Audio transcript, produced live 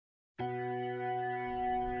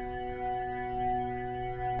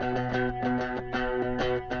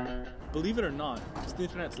Believe it or not, it's the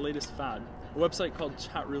internet's latest fad, a website called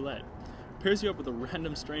Chat Roulette. It pairs you up with a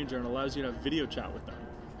random stranger and allows you to have video chat with them.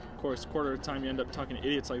 Of course, quarter of the time you end up talking to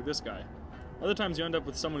idiots like this guy. Other times you end up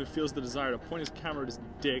with someone who feels the desire to point his camera at his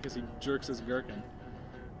dick as he jerks his gherkin.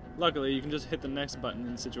 Luckily, you can just hit the next button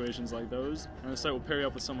in situations like those, and the site will pair you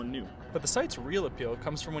up with someone new. But the site's real appeal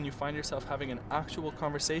comes from when you find yourself having an actual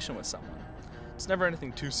conversation with someone. It's never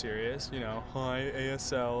anything too serious, you know, hi,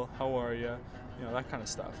 ASL, how are ya, you know, that kind of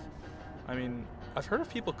stuff. I mean, I've heard of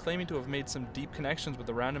people claiming to have made some deep connections with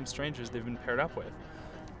the random strangers they've been paired up with.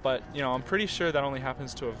 But, you know, I'm pretty sure that only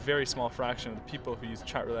happens to a very small fraction of the people who use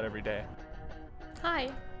Chat Roulette every day. Hi.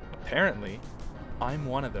 Apparently, I'm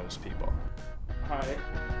one of those people. Hi.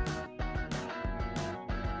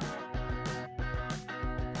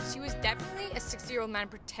 She was definitely a 60-year-old man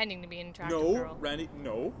pretending to be an attractive girl. No, Randy,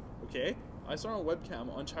 no, okay? I saw her on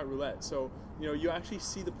webcam on Chat Roulette, so, you know, you actually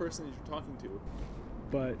see the person that you're talking to.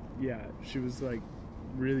 But, yeah, she was, like,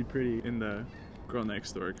 really pretty in the girl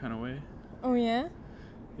next door kind of way. Oh, yeah?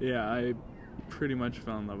 Yeah, I pretty much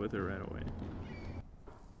fell in love with her right away.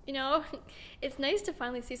 You know, it's nice to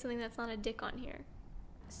finally see something that's not a dick on here.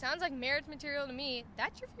 Sounds like marriage material to me.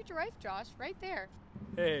 That's your future wife, Josh, right there.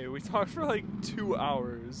 Hey, we talked for like 2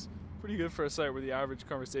 hours. Pretty good for a site where the average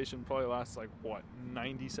conversation probably lasts like, what,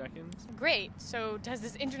 90 seconds? Great. So does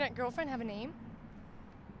this internet girlfriend have a name?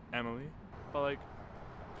 Emily. But like,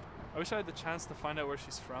 I wish I had the chance to find out where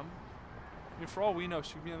she's from. I mean, for all we know,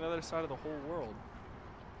 she could be on the other side of the whole world.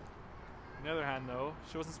 On the other hand, though,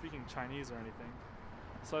 she wasn't speaking Chinese or anything.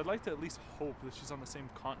 So I'd like to at least hope that she's on the same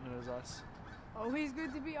continent as us. Always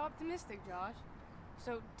good to be optimistic, Josh.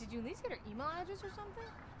 So, did you at least get her email address or something?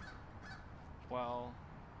 Well...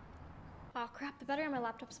 Oh crap, the battery on my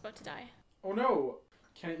laptop's about to die. Oh no!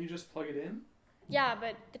 Can't you just plug it in? Yeah,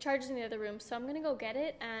 but the charger's in the other room, so I'm gonna go get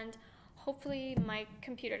it, and hopefully my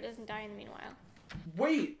computer doesn't die in the meanwhile.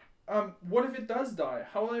 Wait! What if it does die?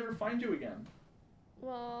 How will I ever find you again?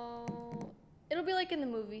 Well, it'll be like in the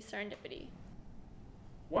movie Serendipity.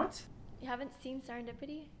 What? You haven't seen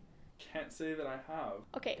Serendipity? Can't say that I have.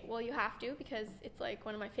 Okay, well you have to because it's like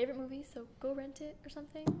one of my favorite movies, so go rent it or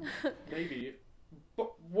something. Maybe.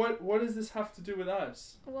 But what does this have to do with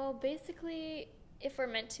us? Well, basically, if we're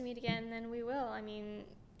meant to meet again, then we will. I mean,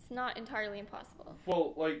 it's not entirely impossible.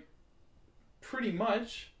 Well, like, pretty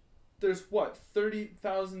much. There's what,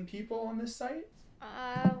 30,000 people on this site?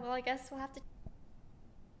 Well, I guess we'll have to...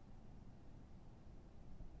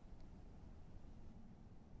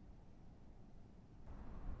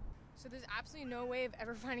 So there's absolutely no way of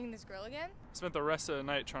ever finding this girl again? I spent the rest of the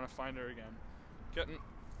night trying to find her again. Getting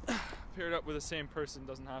paired up with the same person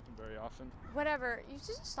doesn't happen very often. Whatever, you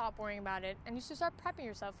should just stop worrying about it, and you should start prepping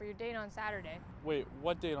yourself for your date on Saturday. Wait,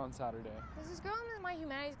 what date on Saturday? There's this girl in my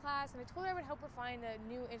humanities class, and I told her I would help her find a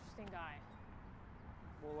new, interesting guy.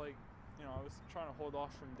 Well, like, you know, I was trying to hold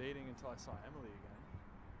off from dating until I saw Emily again.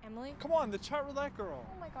 Emily? Come on, the Chat Roulette girl!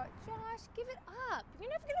 Oh my god, Josh, give it up. You're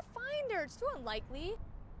never gonna find her. It's too unlikely.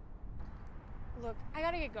 Look, I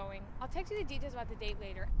gotta get going. I'll text you the details about the date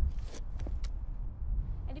later.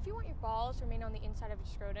 And if you want your balls to remain on the inside of your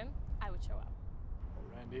scrotum, I would show up. Oh,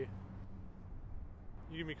 Randy.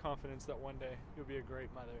 You give me confidence that one day you'll be a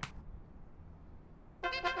great mother.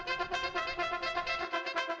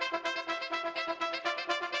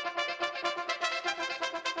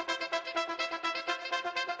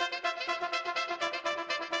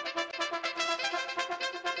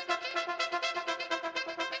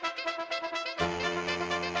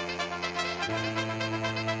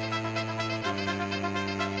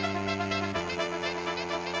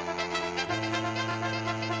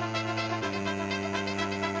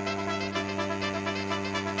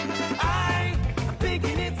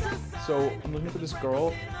 So I'm looking for this girl.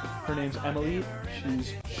 Her name's Emily.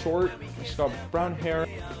 She's short. She's got brown hair.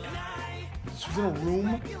 She's in a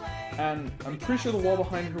room, and I'm pretty sure the wall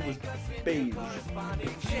behind her was beige.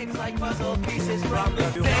 Shapes like puzzle pieces from the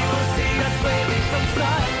film. They will see us waving from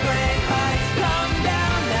such great heights. Come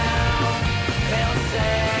down now, they'll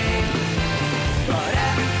say. But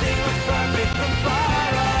everything was perfect from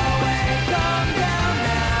far away. Come down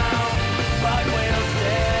now, but we'll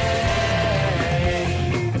stay.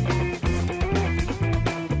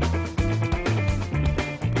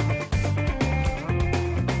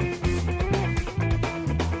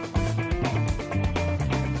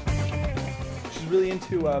 Really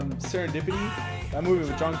into Serendipity, that movie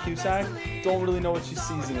with John Cusack. Don't really know what she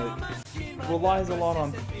sees in it. Relies a lot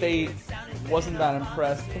on fate. Wasn't that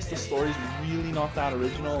impressed. Plus the story's really not that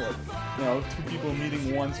original. Like, you know, two people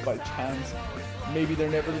meeting once by chance. maybe they're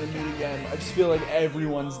never gonna meet again. I just feel like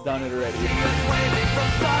everyone's done it already. Just waving from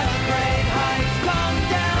such great heights, come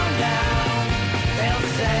down now, they'll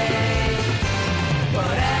say.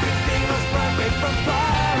 But everything was perfect from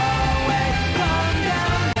far away. Come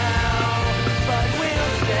down now, but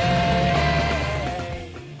we'll stay.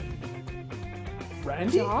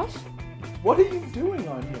 Randy? Josh? What are you doing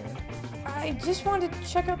on here? I just wanted to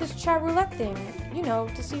check out this chat roulette thing, you know,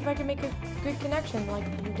 to see if I can make a good connection like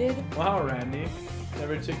you did. Wow, Randy.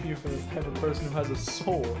 Never took you for the type of person who has a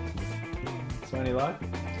soul. So any luck?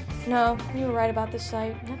 No, you were right about this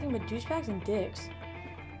site. Nothing but douchebags and dicks.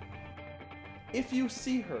 If you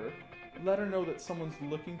see her, let her know that someone's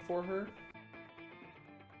looking for her.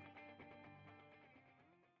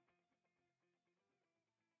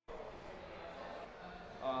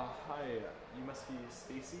 Hi, you must be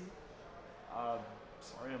Stacy?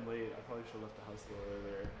 Sorry I'm late. I probably should have left the house a little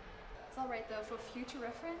earlier. It's alright though, for future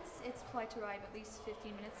reference, it's polite to arrive at least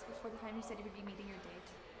 15 minutes before the time you said you would be meeting your date.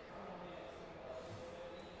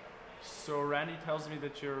 So Randy tells me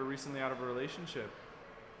that you're recently out of a relationship.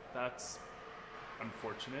 That's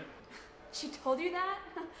unfortunate, She told you that?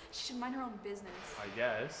 She should mind her own business. I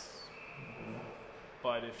guess.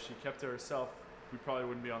 But if she kept to herself, we probably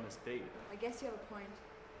wouldn't be on this date. I guess you have a point.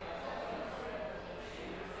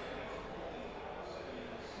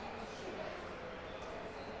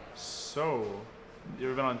 So, you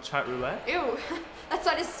ever been on chat roulette? Ew! That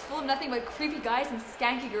site is full of nothing but creepy guys and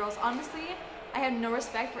skanky girls. Honestly, I have no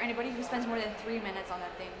respect for anybody who spends more than 3 minutes on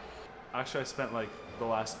that thing. Actually, I spent like the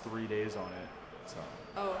last 3 days on it, so.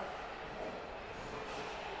 Oh.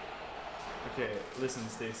 Okay, listen,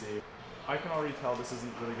 Stacy. I can already tell this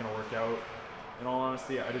isn't really gonna work out. In all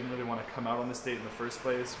honesty, I didn't really want to come out on this date in the first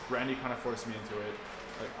place. Randy kind of forced me into it.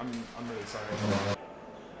 Like, I'm really sorry.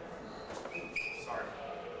 Sorry.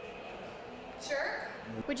 Sure?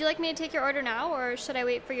 Would you like me to take your order now, or should I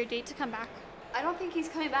wait for your date to come back? I don't think he's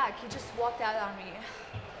coming back. He just walked out on me.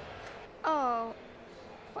 Oh,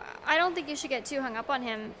 I don't think you should get too hung up on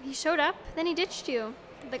him. He showed up, then he ditched you.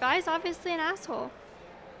 The guy's obviously an asshole.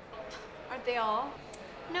 Aren't they all?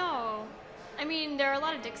 No. I mean, there are a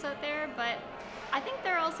lot of dicks out there, but I think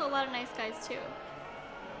there are also a lot of nice guys too.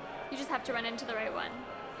 You just have to run into the right one.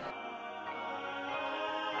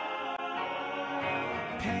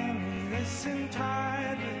 Penniless and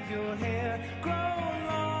tired with your hair grown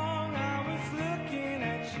long, I was looking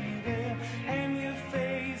at you there, and